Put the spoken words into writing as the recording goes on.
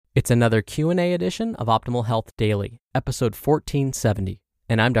It's another Q&A edition of Optimal Health Daily, episode 1470,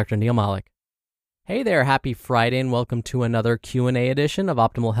 and I'm Dr. Neil Malik. Hey there, happy Friday, and welcome to another Q&A edition of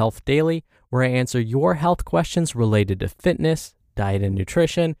Optimal Health Daily, where I answer your health questions related to fitness, diet and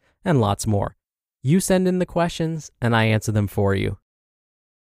nutrition, and lots more. You send in the questions, and I answer them for you.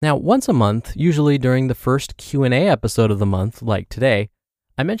 Now, once a month, usually during the first Q&A episode of the month, like today,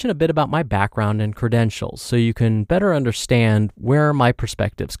 I mention a bit about my background and credentials so you can better understand where my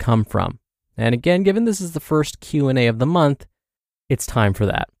perspectives come from. And again, given this is the first Q&A of the month, it's time for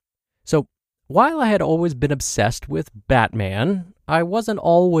that. So, while I had always been obsessed with Batman, I wasn't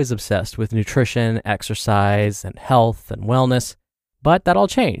always obsessed with nutrition, exercise, and health and wellness, but that all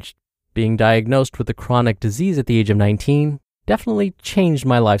changed. Being diagnosed with a chronic disease at the age of 19 definitely changed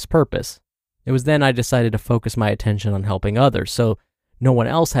my life's purpose. It was then I decided to focus my attention on helping others, so no one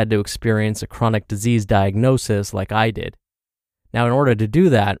else had to experience a chronic disease diagnosis like I did. Now, in order to do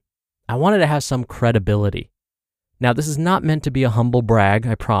that, I wanted to have some credibility. Now, this is not meant to be a humble brag,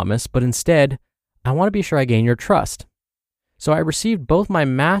 I promise, but instead, I want to be sure I gain your trust. So I received both my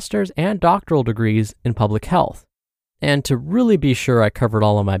master's and doctoral degrees in public health. And to really be sure I covered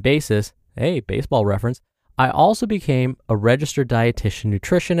all of my bases, hey, baseball reference, I also became a registered dietitian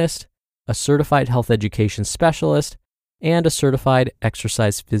nutritionist, a certified health education specialist, and a certified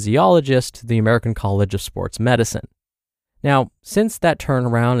exercise physiologist to the American College of Sports Medicine. Now, since that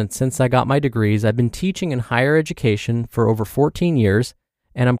turnaround and since I got my degrees, I've been teaching in higher education for over 14 years,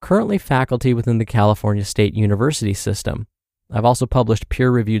 and I'm currently faculty within the California State University system. I've also published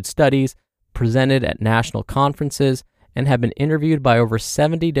peer-reviewed studies, presented at national conferences, and have been interviewed by over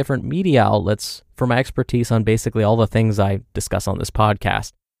 70 different media outlets for my expertise on basically all the things I discuss on this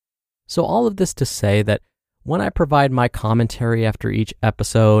podcast. So all of this to say that when I provide my commentary after each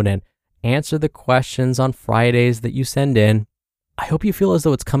episode and answer the questions on Fridays that you send in, I hope you feel as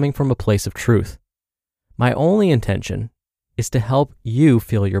though it's coming from a place of truth. My only intention is to help you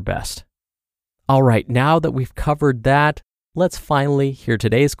feel your best. All right, now that we've covered that, let's finally hear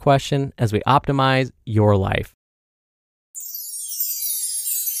today's question as we optimize your life.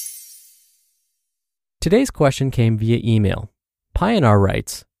 Today's question came via email. Pioneer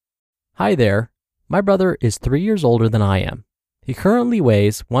writes, "Hi there. My brother is 3 years older than I am. He currently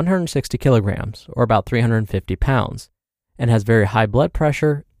weighs 160 kilograms, or about 350 pounds, and has very high blood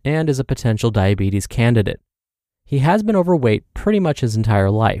pressure and is a potential diabetes candidate. He has been overweight pretty much his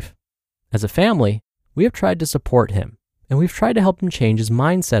entire life. As a family, we have tried to support him, and we've tried to help him change his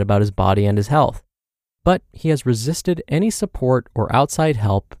mindset about his body and his health. But he has resisted any support or outside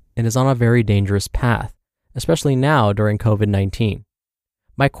help and is on a very dangerous path, especially now during COVID-19.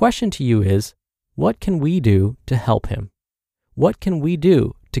 My question to you is, what can we do to help him? What can we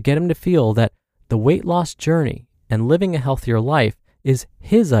do to get him to feel that the weight loss journey and living a healthier life is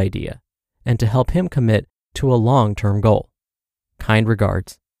his idea, and to help him commit to a long-term goal? Kind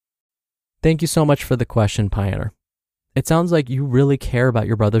regards." Thank you so much for the question, Pioneer. It sounds like you really care about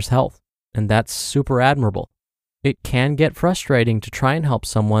your brother's health, and that's super admirable. It can get frustrating to try and help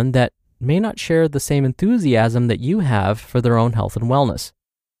someone that may not share the same enthusiasm that you have for their own health and wellness.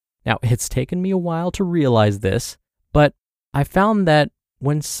 Now, it's taken me a while to realize this, but I found that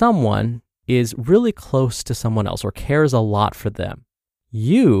when someone is really close to someone else or cares a lot for them,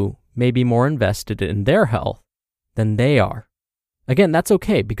 you may be more invested in their health than they are. Again, that's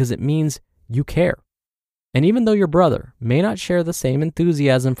okay because it means you care. And even though your brother may not share the same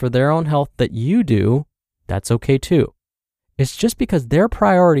enthusiasm for their own health that you do, that's okay too. It's just because their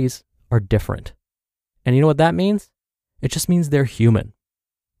priorities are different. And you know what that means? It just means they're human.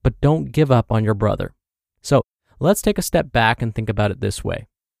 But don't give up on your brother. So let's take a step back and think about it this way.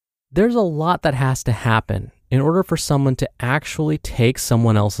 There's a lot that has to happen in order for someone to actually take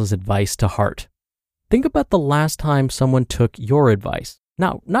someone else's advice to heart. Think about the last time someone took your advice.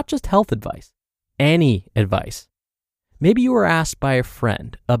 Now, not just health advice, any advice. Maybe you were asked by a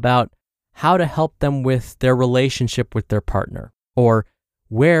friend about how to help them with their relationship with their partner, or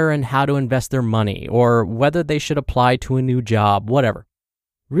where and how to invest their money, or whether they should apply to a new job, whatever.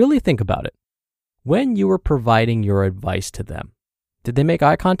 Really think about it. When you were providing your advice to them, did they make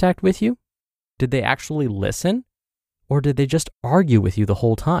eye contact with you? Did they actually listen? Or did they just argue with you the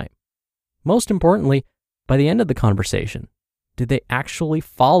whole time? Most importantly, by the end of the conversation, did they actually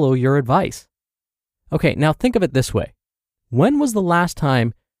follow your advice? Okay, now think of it this way. When was the last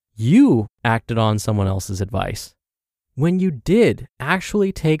time you acted on someone else's advice? When you did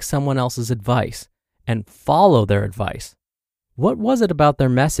actually take someone else's advice and follow their advice, what was it about their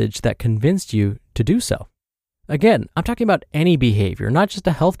message that convinced you to do so? Again, I'm talking about any behavior, not just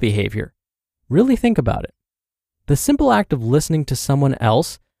a health behavior. Really think about it. The simple act of listening to someone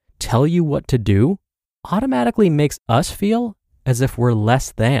else tell you what to do automatically makes us feel as if we're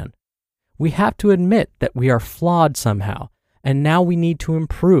less than. We have to admit that we are flawed somehow, and now we need to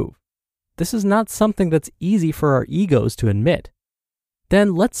improve. This is not something that's easy for our egos to admit.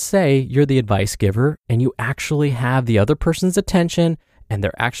 Then let's say you're the advice giver and you actually have the other person's attention and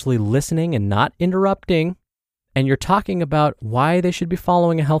they're actually listening and not interrupting, and you're talking about why they should be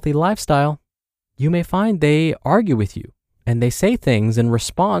following a healthy lifestyle. You may find they argue with you and they say things in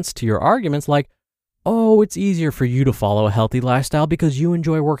response to your arguments like, "Oh, it's easier for you to follow a healthy lifestyle because you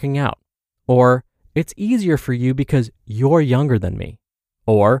enjoy working out." Or, "It's easier for you because you're younger than me."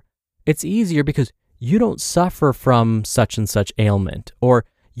 Or, "It's easier because you don't suffer from such and such ailment," or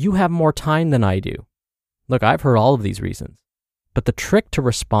 "You have more time than I do." Look, I've heard all of these reasons, but the trick to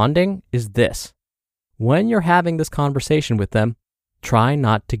responding is this. When you're having this conversation with them, try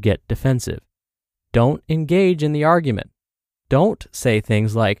not to get defensive. Don't engage in the argument. Don't say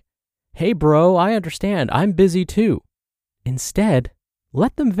things like, "Hey bro, I understand, I'm busy too." Instead,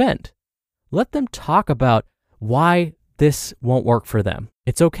 let them vent. Let them talk about why this won't work for them.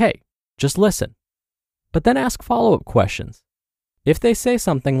 It's okay. Just listen. But then ask follow-up questions. If they say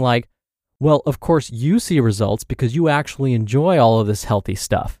something like, "Well, of course you see results because you actually enjoy all of this healthy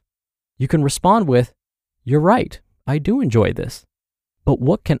stuff," you can respond with, "You're right, I do enjoy this. But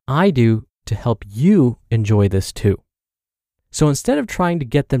what can I do to help you enjoy this too?" So instead of trying to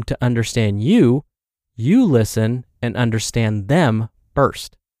get them to understand you listen and understand them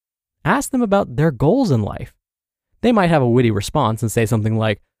first. Ask them about their goals in life. They might have a witty response and say something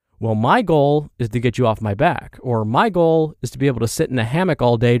like, "Well, my goal is to get you off my back," or "My goal is to be able to sit in a hammock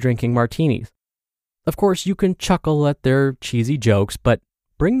all day drinking martinis." Of course, you can chuckle at their cheesy jokes, but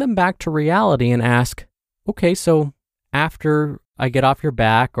bring them back to reality and ask, "Okay, so after I get off your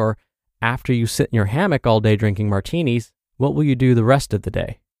back or after you sit in your hammock all day drinking martinis, what will you do the rest of the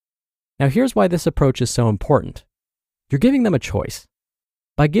day?" Now, here's why this approach is so important. You're giving them a choice.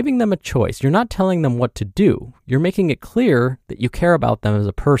 By giving them a choice, you're not telling them what to do. You're making it clear that you care about them as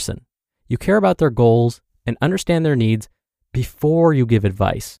a person. You care about their goals and understand their needs before you give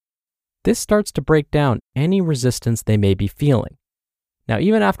advice. This starts to break down any resistance they may be feeling. Now,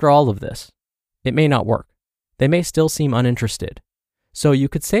 even after all of this, it may not work. They may still seem uninterested. So you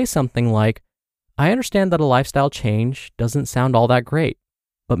could say something like, "I understand that a lifestyle change doesn't sound all that great,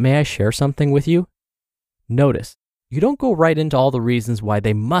 but may I share something with you?" Notice, you don't go right into all the reasons why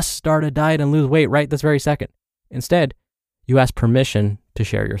they must start a diet and lose weight right this very second. Instead, you ask permission to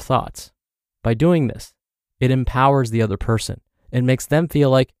share your thoughts. By doing this, it empowers the other person. It makes them feel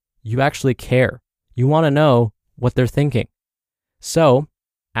like you actually care. You want to know what they're thinking. So,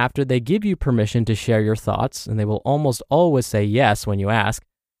 after they give you permission to share your thoughts, and they will almost always say yes when you ask,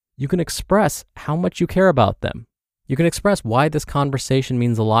 you can express how much you care about them. You can express why this conversation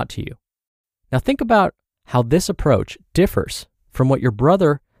means a lot to you. Now think about how this approach differs from what your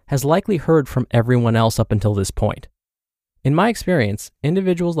brother has likely heard from everyone else up until this point. In my experience,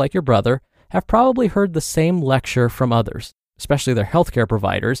 individuals like your brother have probably heard the same lecture from others, especially their healthcare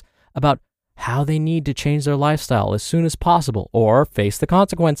providers, about how they need to change their lifestyle as soon as possible or face the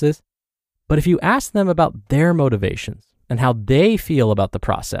consequences. But if you ask them about their motivations and how they feel about the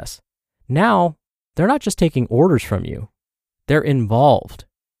process, now they're not just taking orders from you. They're involved.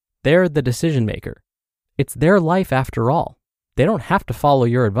 They're the decision maker. It's their life after all. They don't have to follow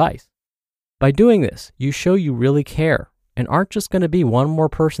your advice. By doing this, you show you really care and aren't just going to be one more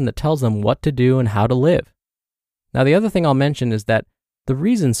person that tells them what to do and how to live. Now, the other thing I'll mention is that the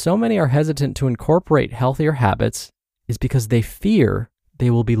reason so many are hesitant to incorporate healthier habits is because they fear they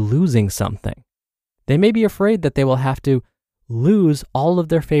will be losing something. They may be afraid that they will have to lose all of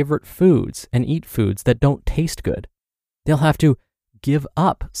their favorite foods and eat foods that don't taste good. They'll have to give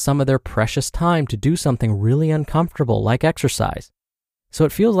up some of their precious time to do something really uncomfortable like exercise. So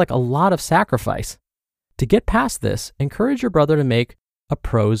it feels like a lot of sacrifice. To get past this, encourage your brother to make a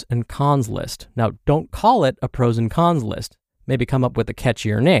pros and cons list. Now, don't call it a pros and cons list. Maybe come up with a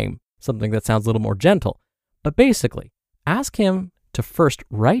catchier name, something that sounds a little more gentle. But basically, ask him to first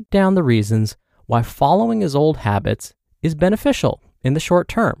write down the reasons why following his old habits is beneficial in the short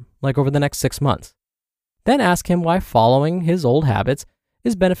term, like over the next 6 months. Then ask him why following his old habits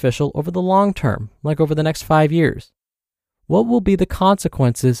is beneficial over the long term, like over the next 5 years. What will be the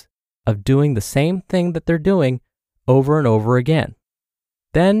consequences of doing the same thing that they're doing over and over again?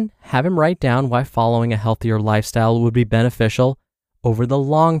 Then have him write down why following a healthier lifestyle would be beneficial over the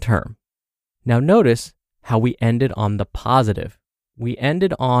long term. Now notice how we ended on the positive. We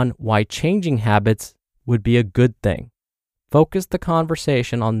ended on why changing habits would be a good thing. Focus the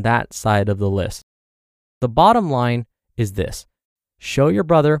conversation on that side of the list. The bottom line is this. Show your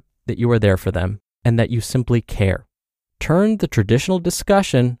brother that you are there for them and that you simply care. Turn the traditional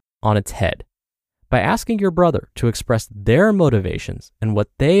discussion on its head by asking your brother to express their motivations and what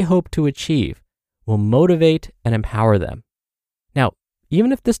they hope to achieve will motivate and empower them. Now,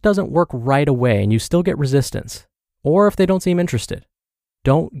 even if this doesn't work right away and you still get resistance, or if they don't seem interested,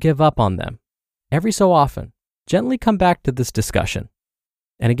 don't give up on them. Every so often, gently come back to this discussion.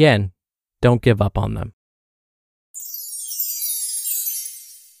 And again, don't give up on them.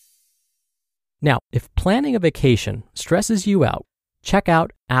 Now, if planning a vacation stresses you out, check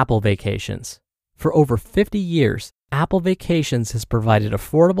out Apple Vacations. For over 50 years, Apple Vacations has provided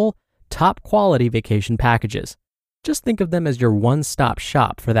affordable, top-quality vacation packages. Just think of them as your one-stop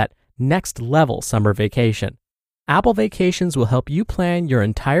shop for that next-level summer vacation. Apple Vacations will help you plan your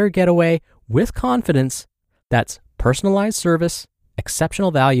entire getaway with confidence. That's personalized service,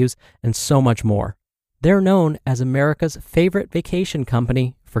 exceptional values, and so much more. They're known as America's favorite vacation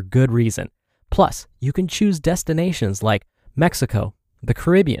company for good reason. Plus, you can choose destinations like Mexico, the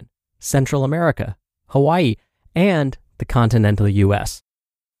Caribbean, Central America, Hawaii, and the continental U.S.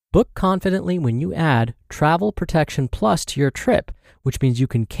 Book confidently when you add Travel Protection Plus to your trip, which means you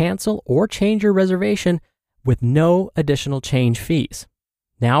can cancel or change your reservation with no additional change fees.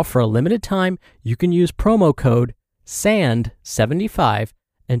 Now, for a limited time, you can use promo code SAND75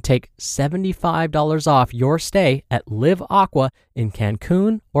 and take $75 off your stay at Live Aqua in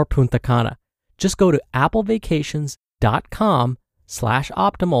Cancun or Punta Cana. Just go to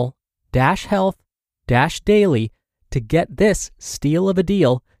applevacations.com/optimal-health-daily to get this steal of a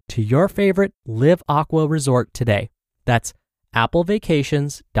deal to your favorite Live Aqua resort today. That's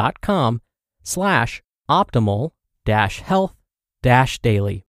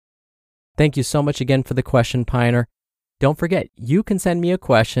applevacations.com/optimal-health-daily. Thank you so much again for the question, Pioneer. Don't forget, you can send me a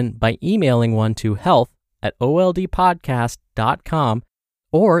question by emailing one to health@oldpodcast.com,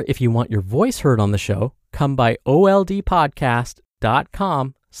 or if you want your voice heard on the show, come by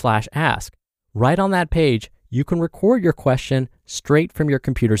oldpodcast.com/ask. Right on that page, you can record your question straight from your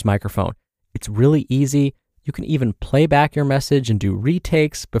computer's microphone. It's really easy. You can even play back your message and do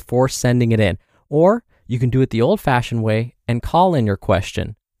retakes before sending it in. Or you can do it the old-fashioned way and call in your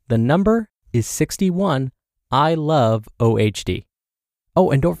question. The number is 61 I love OHD.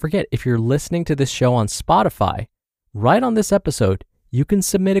 Oh, and don't forget, if you're listening to this show on Spotify, right on this episode, you can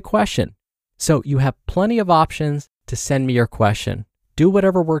submit a question. So you have plenty of options to send me your question. Do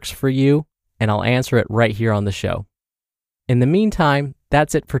whatever works for you, and I'll answer it right here on the show. In the meantime,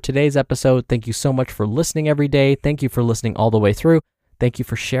 that's it for today's episode. Thank you so much for listening every day. Thank you for listening all the way through. Thank you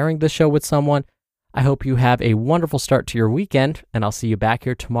for sharing the show with someone. I hope you have a wonderful start to your weekend, and I'll see you back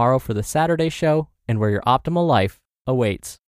here tomorrow for the Saturday show and where your optimal life awaits.